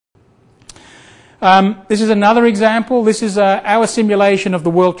This is another example. This is our simulation of the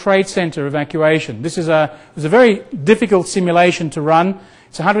World Trade Center evacuation. This is it was a very difficult simulation to run.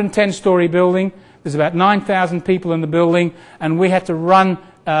 It's a 110-story building. There's about 9,000 people in the building, and we had to run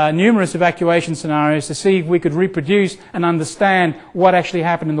numerous evacuation scenarios to see if we could reproduce and understand what actually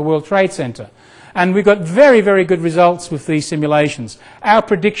happened in the World Trade Center. And we got very, very good results with these simulations. Our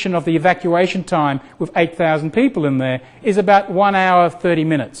prediction of the evacuation time with 8,000 people in there is about 1 hour 30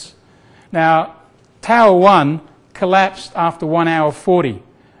 minutes. Now, Tower 1 collapsed after 1 hour 40.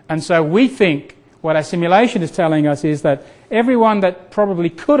 And so we think what our simulation is telling us is that everyone that probably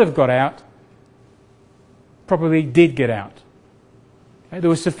could have got out probably did get out. Okay?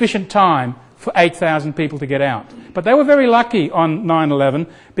 There was sufficient time for 8,000 people to get out. But they were very lucky on 9/11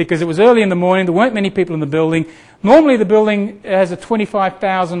 because it was early in the morning, there weren't many people in the building. Normally the building has a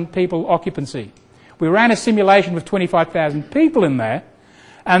 25,000 people occupancy. We ran a simulation with 25,000 people in there,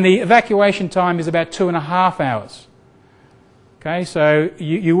 and the evacuation time is about 2.5 hours. Okay, so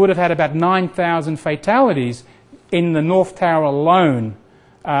you would have had about 9,000 fatalities in the North Tower alone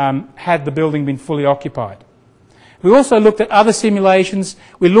had the building been fully occupied. We also looked at other simulations.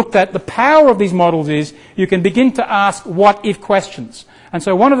 We looked at the power of these models is you can begin to ask what-if questions. And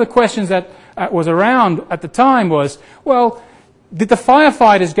so one of the questions that was around at the time was, well, did the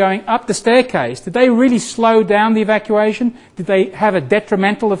firefighters going up the staircase, did they really slow down the evacuation? Did they have a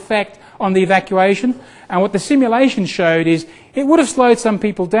detrimental effect on the evacuation? And what the simulation showed is it would have slowed some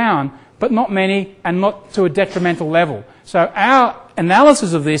people down, but not many and not to a detrimental level. So our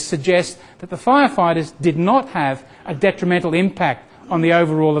analysis of this suggests that the firefighters did not have a detrimental impact on the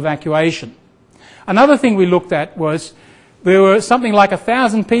overall evacuation. Another thing we looked at was there were something like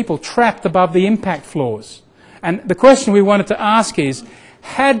 1,000 people trapped above the impact floors. And the question we wanted to ask is,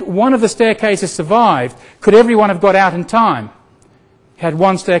 had one of the staircases survived, could everyone have got out in time? Had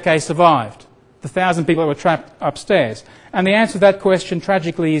one staircase survived? The 1,000 people that were trapped upstairs. And the answer to that question,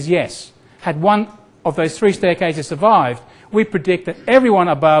 tragically, is yes. Had one of those 3 staircases survived, we predict that everyone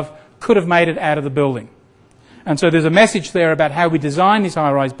above could have made it out of the building. And so there's a message there about how we design these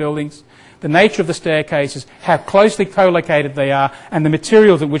high-rise buildings, the nature of the staircases, how closely co-located they are, and the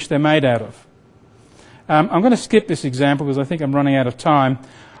materials in which they're made out of. I'm going to skip this example because I think I'm running out of time.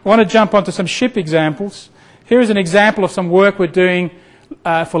 I want to jump onto some ship examples. Here is an example of some work we're doing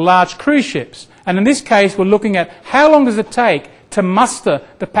for large cruise ships. And in this case, we're looking at how long does it take to muster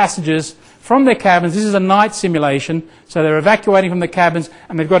the passengers from their cabins. This is a night simulation, so they're evacuating from the cabins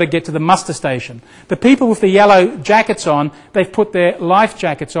and they've got to get to the muster station. The people with the yellow jackets on, they've put their life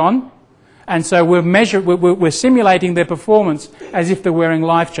jackets on, and so we're simulating their performance as if they're wearing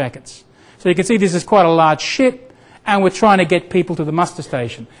life jackets. So you can see this is quite a large ship, and we're trying to get people to the muster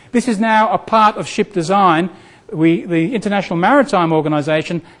station. This is now a part of ship design. The International Maritime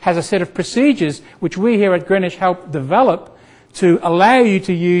Organization has a set of procedures which we here at Greenwich help develop to allow you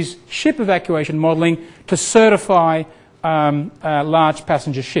to use ship evacuation modelling to certify large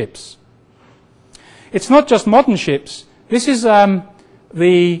passenger ships. It's not just modern ships. This is the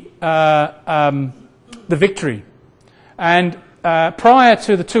Victory. And prior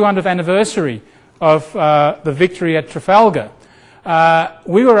to the 200th anniversary of the Victory at Trafalgar,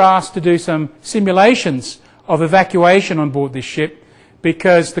 we were asked to do some simulations of evacuation on board this ship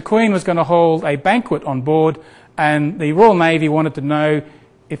because the Queen was going to hold a banquet on board, and the Royal Navy wanted to know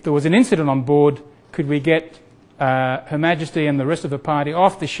if there was an incident on board, could we get Her Majesty and the rest of the party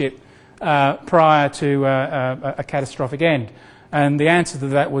off the ship prior to a catastrophic end. And the answer to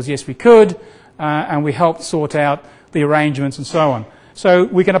that was yes, we could, and we helped sort out the arrangements and so on. So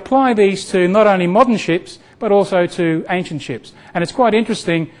we can apply these to not only modern ships, but also to ancient ships. And it's quite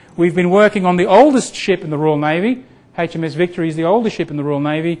interesting, we've been working on the oldest ship in the Royal Navy. HMS Victory is the oldest ship in the Royal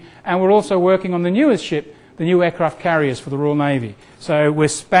Navy, and we're also working on the newest ship, the new aircraft carriers for the Royal Navy. So we're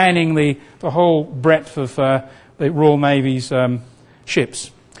spanning the whole breadth of the Royal Navy's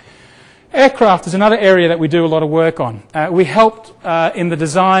ships. Aircraft is another area that we do a lot of work on. We helped in the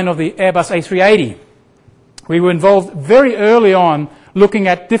design of the Airbus A380. We were involved very early on looking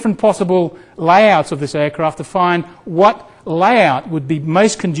at different possible layouts of this aircraft to find what layout would be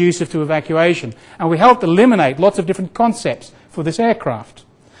most conducive to evacuation. And we helped eliminate lots of different concepts for this aircraft.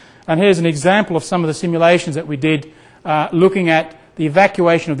 And here's an example of some of the simulations that we did looking at the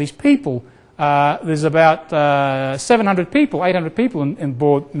evacuation of these people. There's about 700 people, 800 people on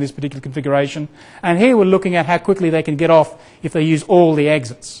board in this particular configuration. And here we're looking at how quickly they can get off if they use all the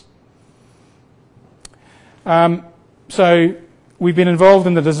exits. So we've been involved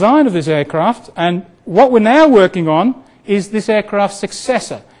in the design of this aircraft, and what we're now working on is this aircraft's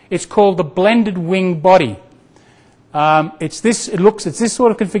successor. It's called the blended wing body. It's this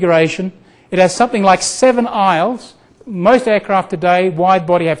sort of configuration. It has something like 7 aisles. Most aircraft today, wide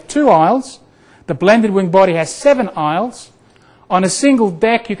body, have 2 aisles. The blended wing body has 7 aisles. On a single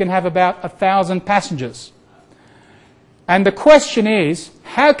deck, you can have about 1,000 passengers. And the question is,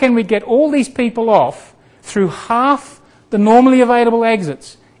 how can we get all these people off through half the normally available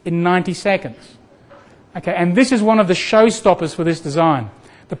exits in 90 seconds? Okay, and this is one of the showstoppers for this design.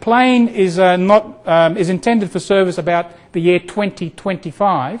 The plane is is intended for service about the year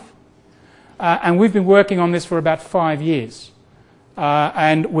 2025, and we've been working on this for about 5 years.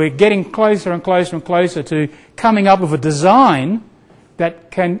 And we're getting closer and closer and closer to coming up with a design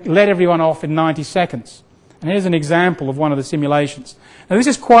that can let everyone off in 90 seconds. And here's an example of one of the simulations. Now this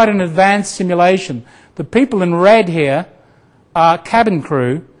is quite an advanced simulation. The people in red here are cabin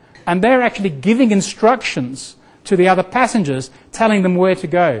crew, and they're actually giving instructions to the other passengers, telling them where to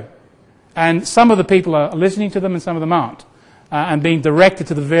go. And some of the people are listening to them and some of them aren't, and being directed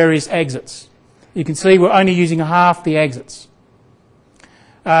to the various exits. You can see we're only using half the exits.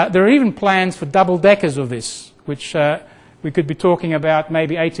 There are even plans for double-deckers of this, which we could be talking about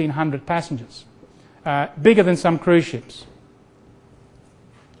maybe 1,800 passengers, bigger than some cruise ships.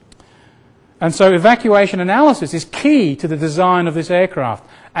 And so evacuation analysis is key to the design of this aircraft.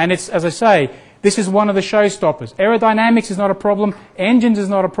 And it's, as I say, this is one of the showstoppers. Aerodynamics is not a problem, engines is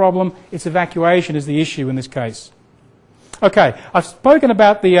not a problem, it's evacuation is the issue in this case. Okay, I've spoken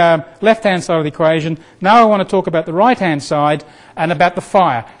about the left-hand side of the equation. Now I want to talk about the right-hand side and about the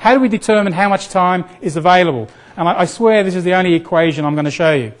fire. How do we determine how much time is available? And I swear this is the only equation I'm going to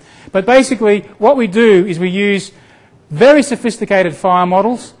show you. But basically, what we do is we use very sophisticated fire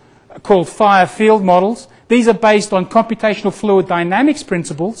models called fire field models. These are based on computational fluid dynamics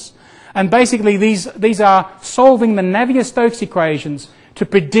principles. And basically, these are solving the Navier-Stokes equations to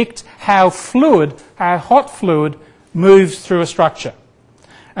predict how hot fluid moves through a structure.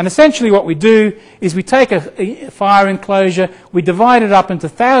 And essentially what we do is we take a fire enclosure, we divide it up into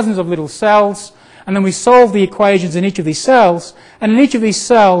thousands of little cells, and then we solve the equations in each of these cells, and in each of these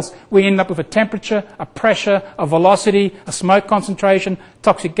cells we end up with a temperature, a pressure, a velocity, a smoke concentration,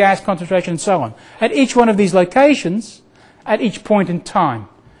 toxic gas concentration, and so on. At each one of these locations, at each point in time.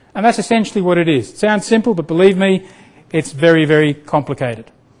 And that's essentially what it is. It sounds simple, but believe me, it's very, very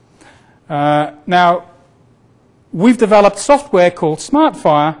complicated. Now, we've developed software called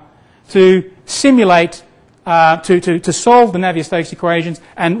SmartFire to simulate, to solve the Navier-Stokes equations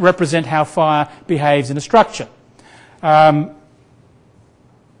and represent how fire behaves in a structure. And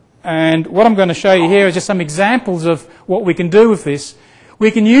what I'm going to show you here is just some examples of what we can do with this.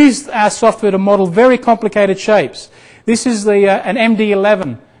 We can use our software to model very complicated shapes. This is an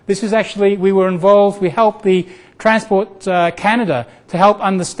MD-11. This is actually, we were involved, we helped the Transport Canada to help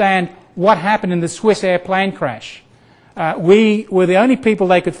understand what happened in the Swiss Air plane crash. We were the only people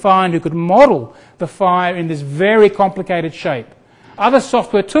they could find who could model the fire in this very complicated shape. Other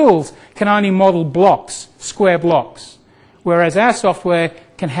software tools can only model blocks, square blocks, whereas our software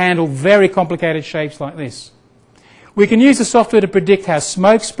can handle very complicated shapes like this. We can use the software to predict how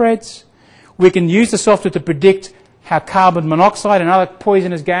smoke spreads. We can use the software to predict how carbon monoxide and other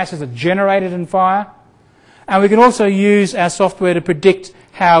poisonous gases are generated in fire. And we can also use our software to predict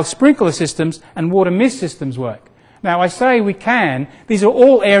how sprinkler systems and water mist systems work. Now, I say we can. These are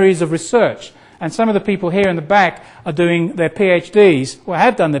all areas of research. And some of the people here in the back are doing their PhDs, or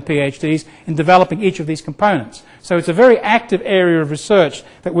have done their PhDs, in developing each of these components. So it's a very active area of research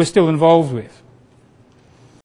that we're still involved with.